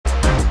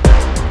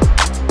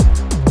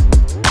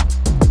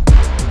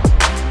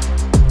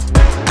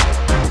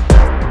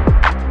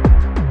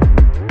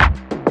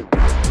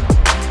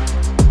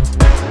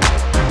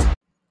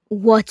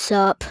What's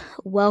up?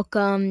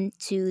 Welcome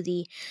to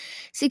the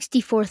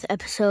 64th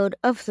episode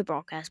of the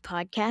Broadcast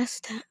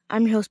Podcast.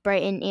 I'm your host,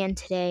 Brighton, and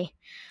today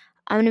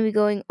I'm going to be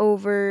going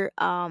over,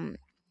 I'm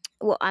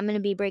going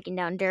to be breaking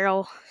down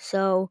Daryl.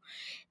 So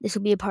this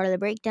will be a part of the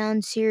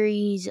breakdown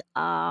series.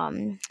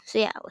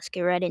 Let's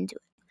get right into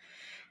it.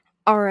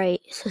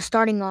 Alright, so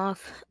starting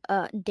off,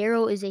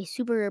 Daryl is a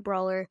super rare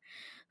brawler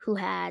who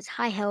has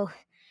high health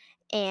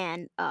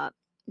and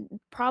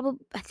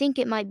probably I think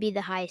it might be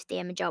the highest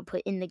damage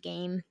output in the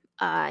game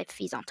if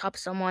he's on top of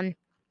someone.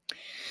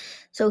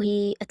 So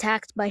he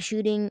attacks by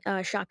shooting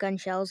shotgun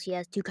shells. He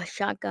has two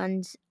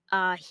shotguns.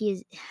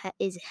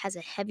 Has a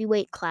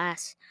heavyweight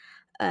class,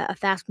 a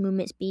fast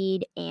movement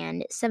speed,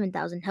 and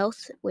 7,000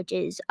 health, which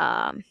is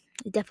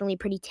definitely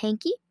pretty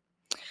tanky.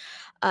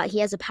 He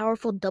has a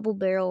powerful double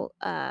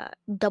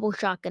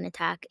shotgun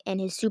attack, and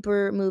his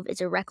super move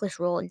is a reckless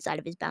roll inside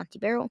of his bounty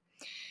barrel.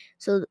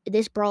 So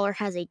this brawler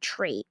has a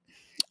trait,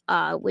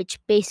 which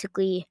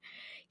basically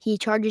he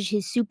charges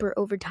his super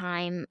over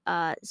time.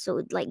 So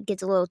it like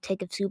gets a little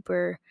tick of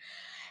super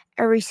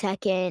every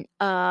second,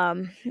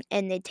 and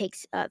it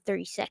takes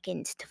 30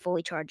 seconds to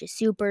fully charge his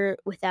super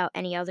without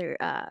any other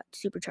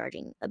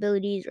supercharging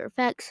abilities or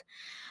effects.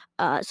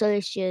 So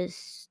it's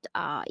just,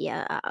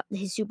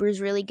 his super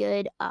is really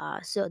good.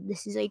 So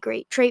this is a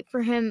great trait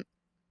for him.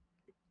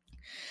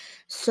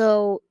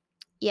 So,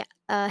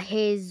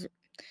 his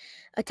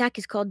attack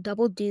is called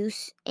Double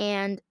Deuce,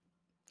 and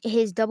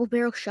his double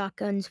barrel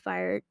shotguns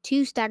fire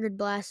two staggered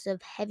blasts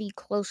of heavy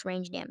close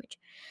range damage.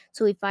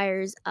 So he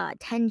fires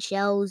 10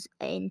 shells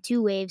in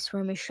two waves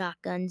from his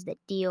shotguns that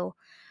deal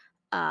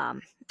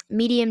um,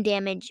 medium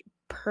damage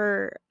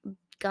per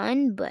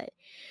gun, but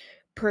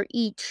per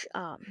each.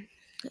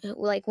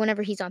 Like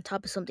whenever he's on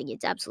top of something,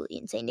 it's absolutely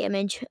insane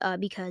damage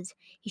because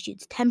he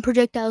shoots 10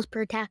 projectiles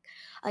per attack.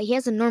 He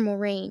has a normal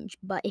range,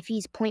 but if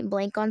he's point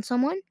blank on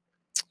someone,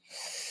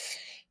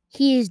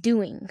 he is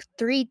doing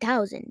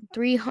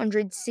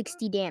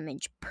 3,360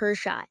 damage per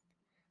shot.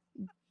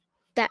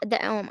 That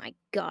oh my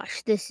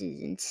gosh, this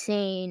is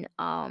insane.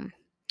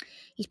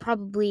 He's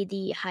probably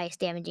the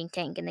highest damaging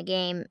tank in the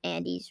game,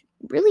 and he's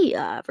really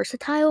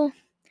versatile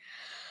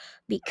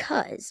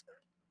because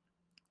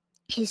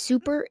his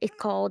super is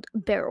called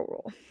Barrel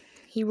Roll.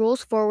 He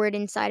rolls forward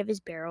inside of his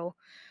barrel,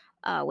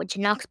 which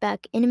knocks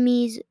back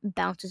enemies,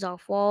 bounces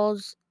off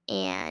walls,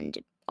 and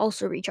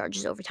also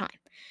recharges over time.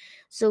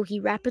 So he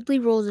rapidly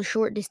rolls a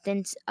short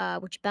distance,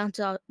 which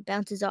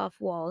bounces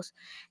off walls.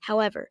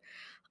 However,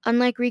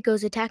 unlike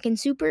Rico's attack and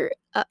super,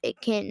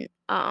 it can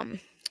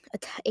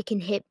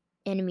hit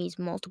enemies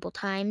multiple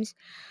times.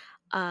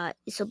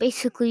 So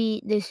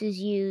basically, this is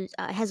used.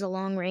 It has a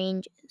long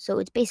range, so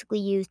it's basically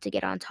used to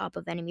get on top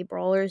of enemy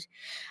brawlers,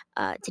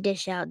 to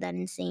dish out that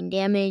insane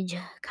damage,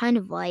 kind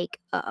of like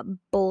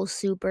Bull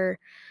super,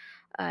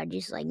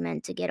 just like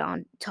meant to get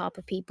on top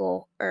of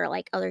people, or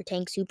like other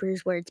tank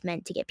supers where it's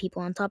meant to get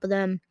people on top of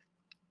them.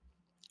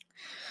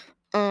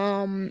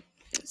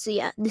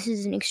 This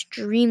is an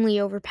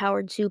extremely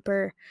overpowered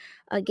super.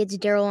 Gets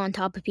Daryl on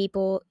top of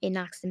people. It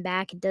knocks them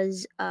back. It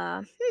does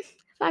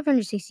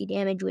 560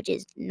 damage, which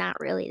is not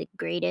really the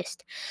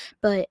greatest,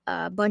 but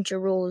a bunch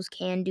of rolls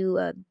can do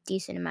a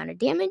decent amount of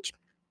damage.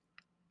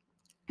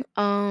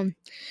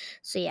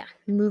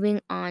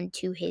 Moving on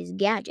to his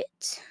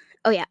gadgets.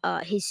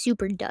 His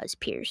super does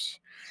pierce.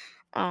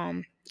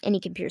 And he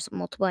can pierce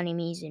multiple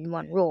enemies in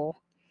one roll,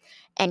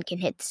 and can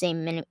hit the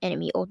same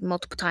enemy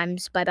multiple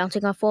times by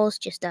bouncing off walls.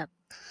 Just thought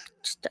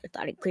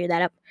I'd clear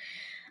that up.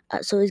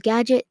 So his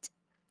gadget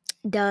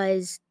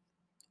does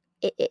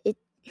it.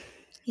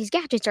 His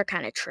gadgets are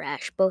kind of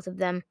trash, both of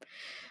them.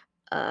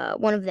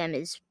 One of them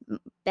is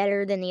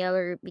better than the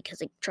other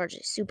because it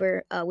charges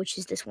super, which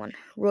is this one,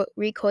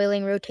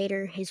 recoiling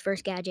rotator. His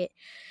first gadget,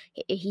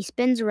 he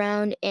spins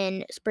around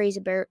and sprays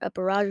a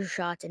barrage of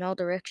shots in all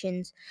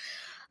directions.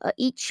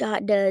 Each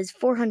shot does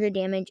 400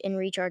 damage and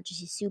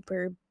recharges his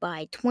super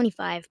by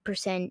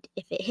 25%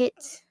 if it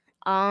hits.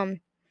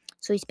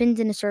 So he spins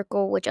in a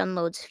circle, which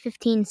unloads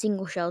 15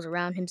 single shells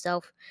around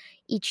himself.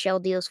 Each shell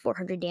deals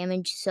 400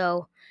 damage,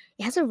 so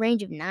it has a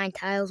range of 9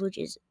 tiles, which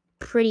is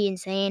pretty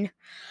insane.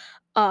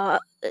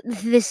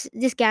 This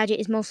gadget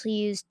is mostly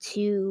used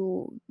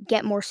to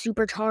get more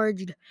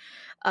supercharged,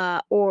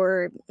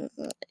 or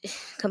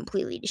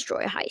completely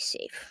destroy a high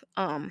safe.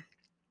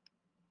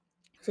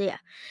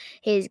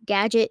 His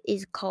gadget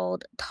is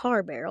called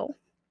Tar Barrel.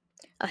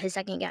 His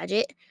second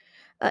gadget,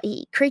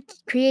 he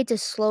creates a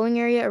slowing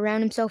area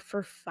around himself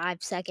for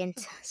 5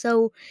 seconds.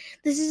 So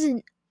this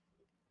is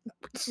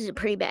a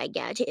pretty bad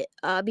gadget,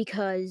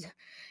 because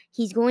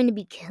he's going to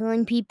be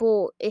killing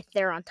people if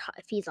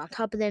he's on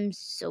top of them.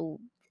 So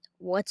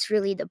what's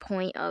really the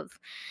point of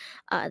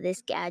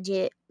this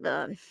gadget?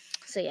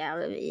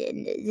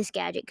 This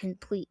gadget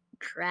complete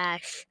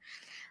trash.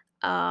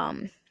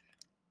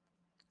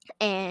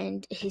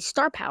 And his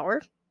star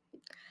power.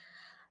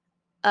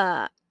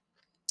 Uh,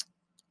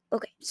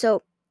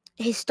 so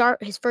his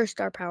first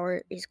star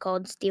power is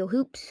called Steel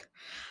Hoops.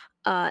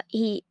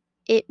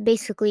 It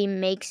basically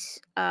makes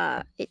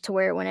it to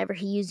where whenever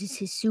he uses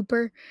his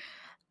super,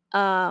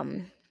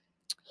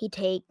 He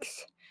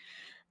takes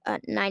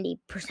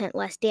 90%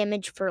 less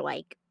damage for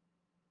like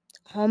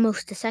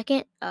almost a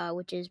second,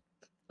 which is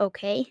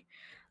okay.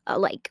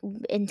 Like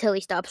until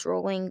he stops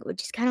rolling,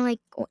 which is kind of like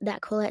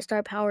that Colette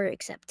star power,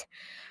 except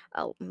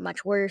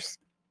much worse.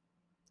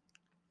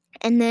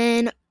 And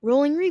then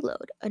rolling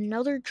reload,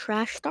 another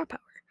trash star power.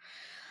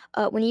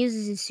 When he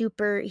uses his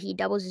super, he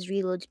doubles his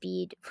reload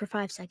speed for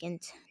 5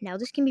 seconds. Now,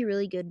 this can be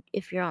really good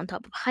if you're on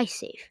top of high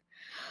save.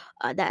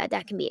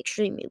 That can be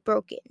extremely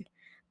broken.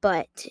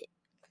 But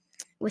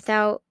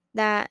without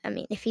that, I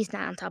mean, if he's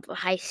not on top of a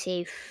high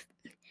save,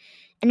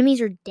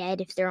 enemies are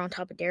dead if they're on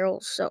top of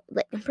Daryl. So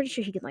like, I'm pretty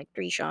sure he can like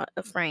 3-shot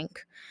a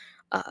Frank.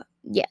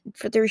 Yeah,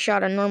 for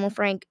 3-shot a normal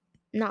Frank.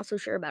 Not so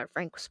sure about a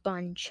Frank with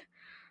Sponge.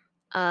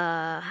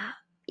 Uh,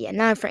 yeah,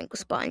 not a Frank with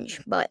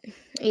Sponge, but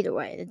either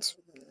way, it's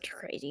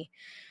crazy.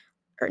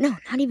 Or no,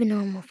 not even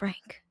normal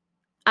Frank.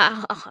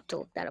 I'll have to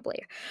look that up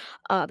later.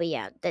 But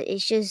yeah,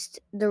 it's just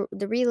the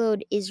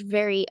reload is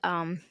very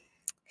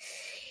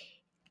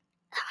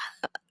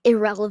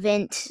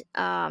irrelevant.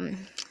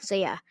 So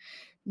yeah,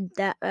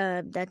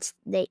 that's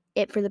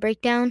it for the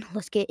breakdown.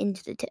 Let's get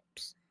into the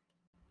tips.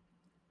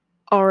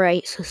 All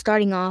right, so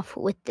starting off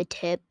with the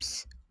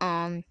tips.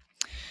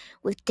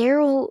 With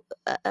Daryl,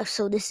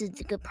 so this is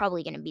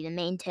probably going to be the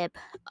main tip.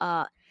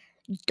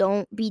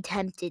 Don't be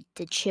tempted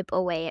to chip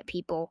away at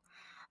people.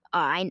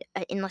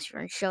 Unless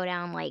you're in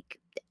showdown, like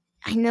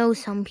I know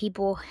some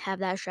people have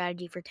that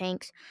strategy for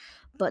tanks,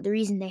 but the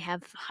reason they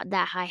have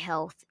that high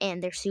health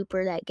and their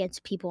super that gets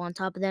people on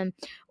top of them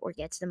or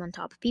gets them on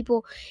top of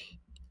people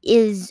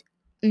is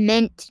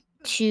meant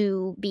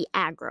to be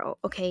aggro.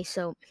 Okay,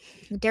 so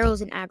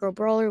Daryl's an aggro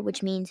brawler,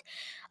 which means,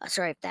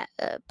 sorry if that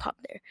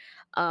popped there.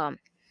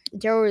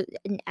 Daryl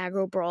an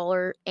aggro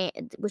brawler,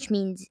 and which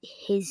means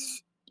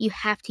you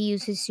have to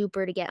use his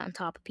super to get on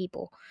top of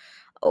people.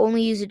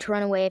 Only use it to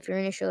run away if you're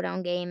in a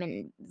showdown game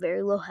and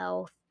very low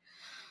health.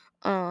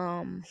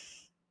 Um,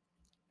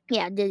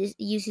 yeah,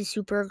 use his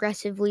super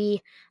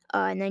aggressively,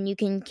 and then you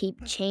can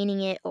keep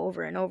chaining it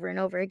over and over and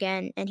over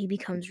again, and he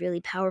becomes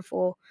really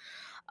powerful.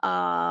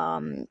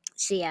 So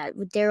yeah,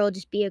 with Daryl,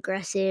 just be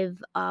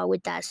aggressive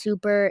with that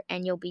super,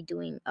 and you'll be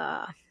doing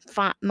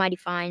mighty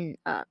fine.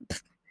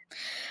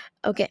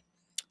 Okay,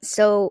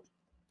 so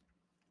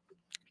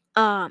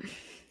um,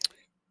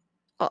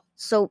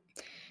 so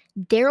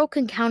Daryl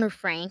can counter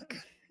Frank,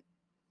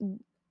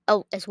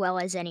 as well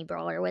as any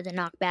brawler with a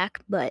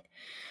knockback, but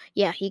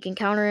yeah, he can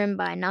counter him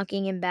by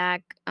knocking him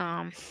back.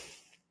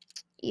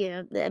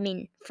 Yeah, I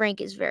mean Frank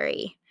is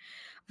very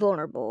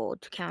vulnerable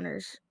to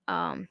counters.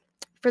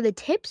 For the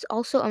tips,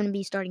 also I'm gonna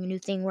be starting a new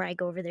thing where I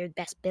go over their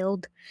best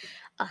build.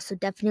 So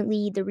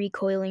definitely the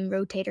recoiling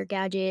rotator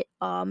gadget.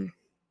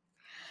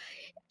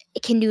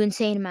 It can do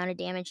insane amount of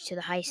damage to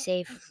the high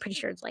safe. Pretty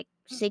sure it's like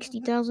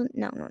 60,000.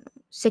 No,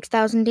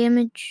 6,000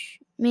 damage,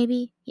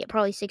 maybe. Yeah,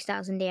 probably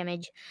 6,000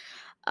 damage.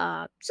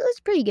 So that's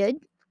pretty good.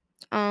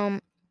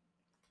 Um,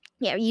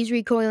 yeah, use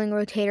recoiling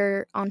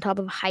rotator on top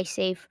of high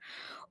safe,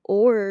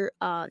 or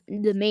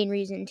the main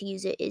reason to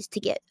use it is to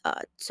get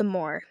some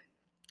more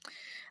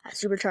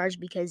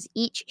supercharge, because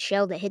each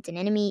shell that hits an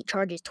enemy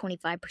charges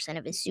 25%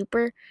 of his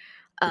super,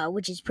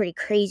 which is pretty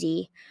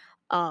crazy.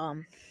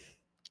 Um,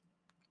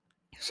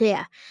 so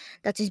yeah,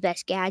 that's his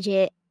best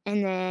gadget.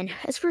 And then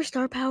as for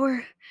star power,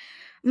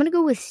 I'm gonna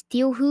go with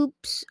steel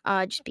hoops,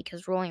 just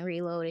because rolling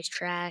reload is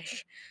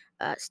trash.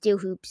 Steel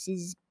hoops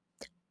is,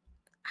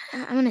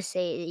 I'm gonna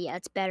say, yeah,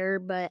 it's better,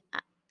 but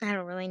I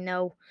don't really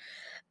know.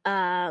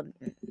 Um,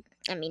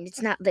 I mean,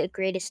 it's not the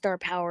greatest star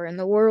power in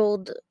the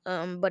world,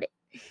 but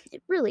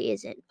it really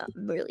isn't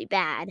really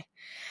bad.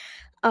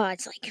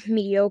 It's like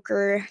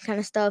mediocre kind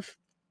of stuff.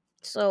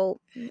 So,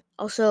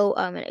 also,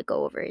 I'm gonna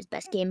go over his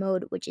best game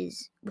mode, which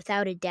is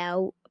without a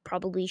doubt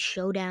probably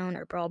Showdown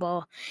or Brawl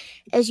Ball,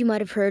 as you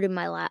might have heard in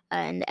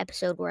in the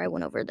episode where I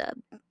went over the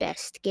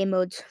best game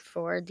modes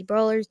for the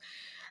brawlers.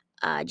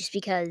 Just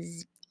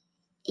because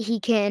he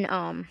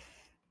can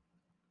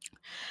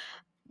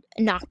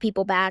knock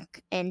people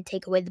back and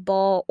take away the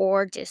ball,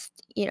 or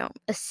just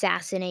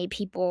assassinate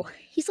people.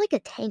 He's like a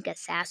tank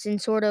assassin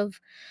sort of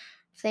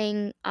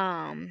thing.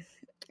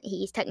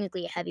 He's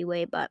technically a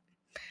heavyweight, but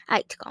I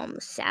like to call him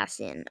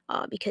assassin,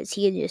 because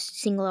he can just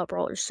single out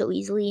brawlers so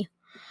easily.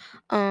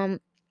 Um,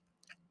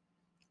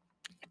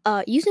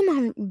 use him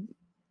on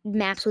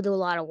maps with a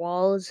lot of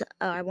walls.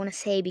 I want to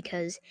say,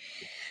 because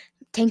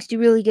tanks do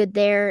really good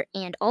there,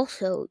 and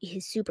also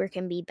his super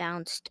can be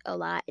bounced a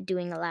lot,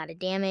 doing a lot of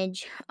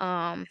damage.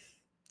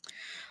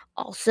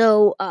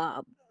 Also,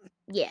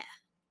 yeah,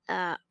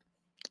 uh,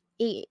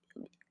 he,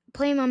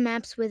 play him on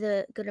maps with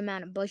a good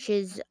amount of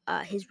bushes.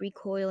 His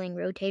recoiling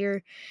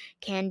rotator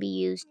can be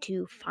used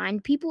to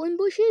find people in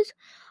bushes,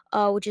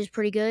 which is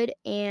pretty good.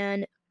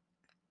 And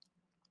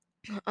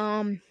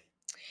um,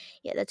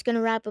 yeah, that's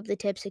gonna wrap up the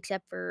tips,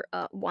 except for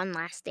one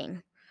last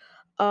thing.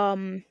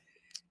 Um,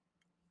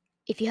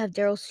 if you have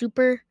Daryl's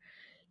super,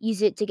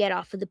 use it to get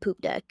off of the poop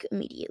deck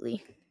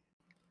immediately.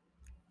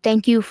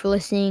 Thank you for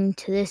listening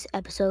to this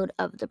episode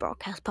of the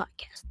Broadcast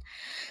Podcast.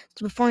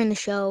 So before in the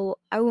show,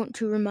 I want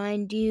to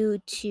remind you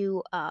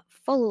to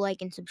follow,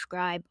 like, and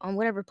subscribe on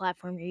whatever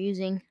platform you're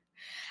using.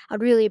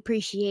 I'd really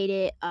appreciate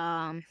it.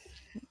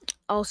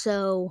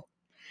 Also,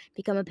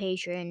 become a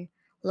patron.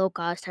 Low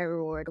cost, high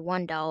reward,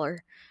 $1.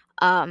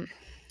 Um,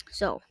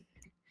 so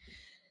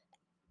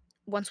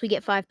once we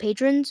get 5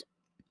 patrons,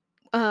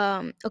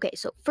 okay.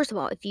 So first of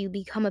all, if you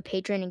become a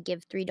patron and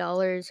give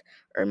 $3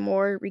 or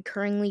more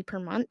recurringly per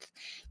month,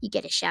 you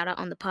get a shout out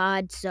on the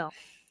pod. So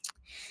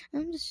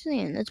I'm just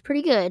saying that's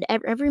pretty good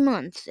every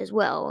month as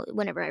well.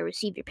 Whenever I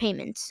receive your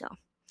payments, so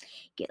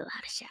get a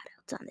lot of shout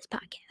outs on this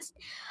podcast.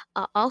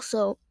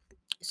 Also,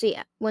 so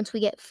yeah, once we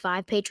get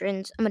 5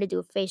 patrons, I'm gonna do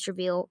a face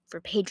reveal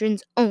for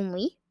patrons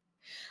only.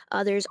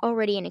 There's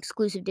already an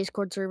exclusive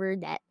Discord server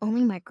that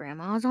only my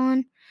grandma's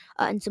on,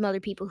 and some other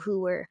people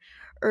who were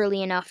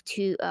early enough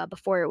to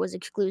before it was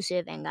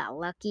exclusive and got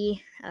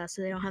lucky,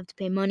 so they don't have to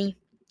pay money.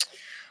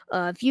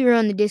 If you're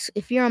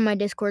on my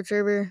Discord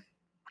server,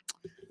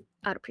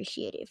 I'd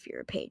appreciate it if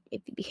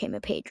you became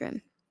a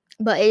patron,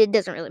 but it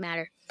doesn't really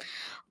matter.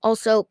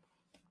 Also,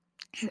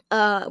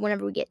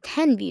 whenever we get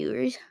 10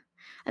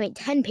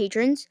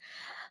 patrons,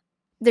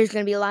 there's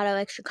gonna be a lot of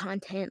extra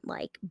content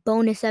like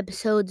bonus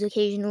episodes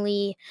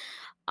occasionally.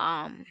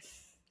 Um,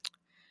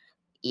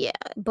 yeah,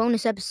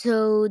 bonus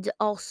episodes.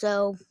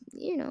 Also,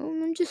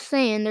 I'm just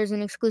saying, there's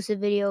an exclusive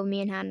video of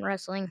me and Hatton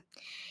wrestling.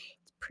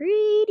 It's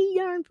pretty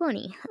darn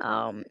funny.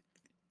 Oh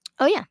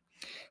yeah.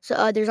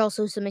 So there's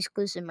also some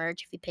exclusive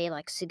merch. If you pay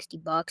like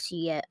 $60,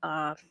 you get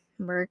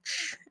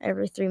merch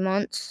every 3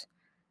 months.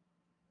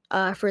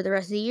 For the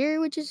rest of the year,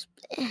 which is,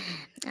 I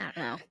don't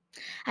know.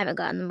 I haven't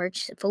gotten the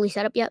merch fully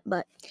set up yet,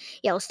 but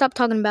yeah, let's stop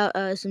talking about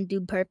some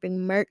dude perfect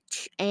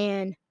merch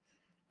and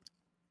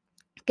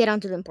get on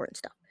to the important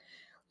stuff.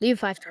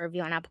 Leave a 5-star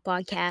review on Apple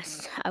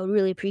Podcasts. I would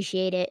really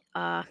appreciate it.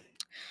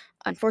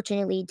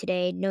 Unfortunately,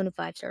 today, no new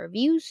 5-star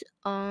reviews.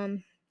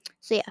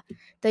 So yeah,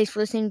 thanks for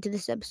listening to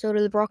this episode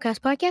of the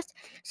Broadcast Podcast.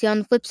 See you on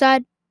the flip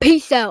side.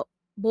 Peace out,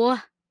 boy.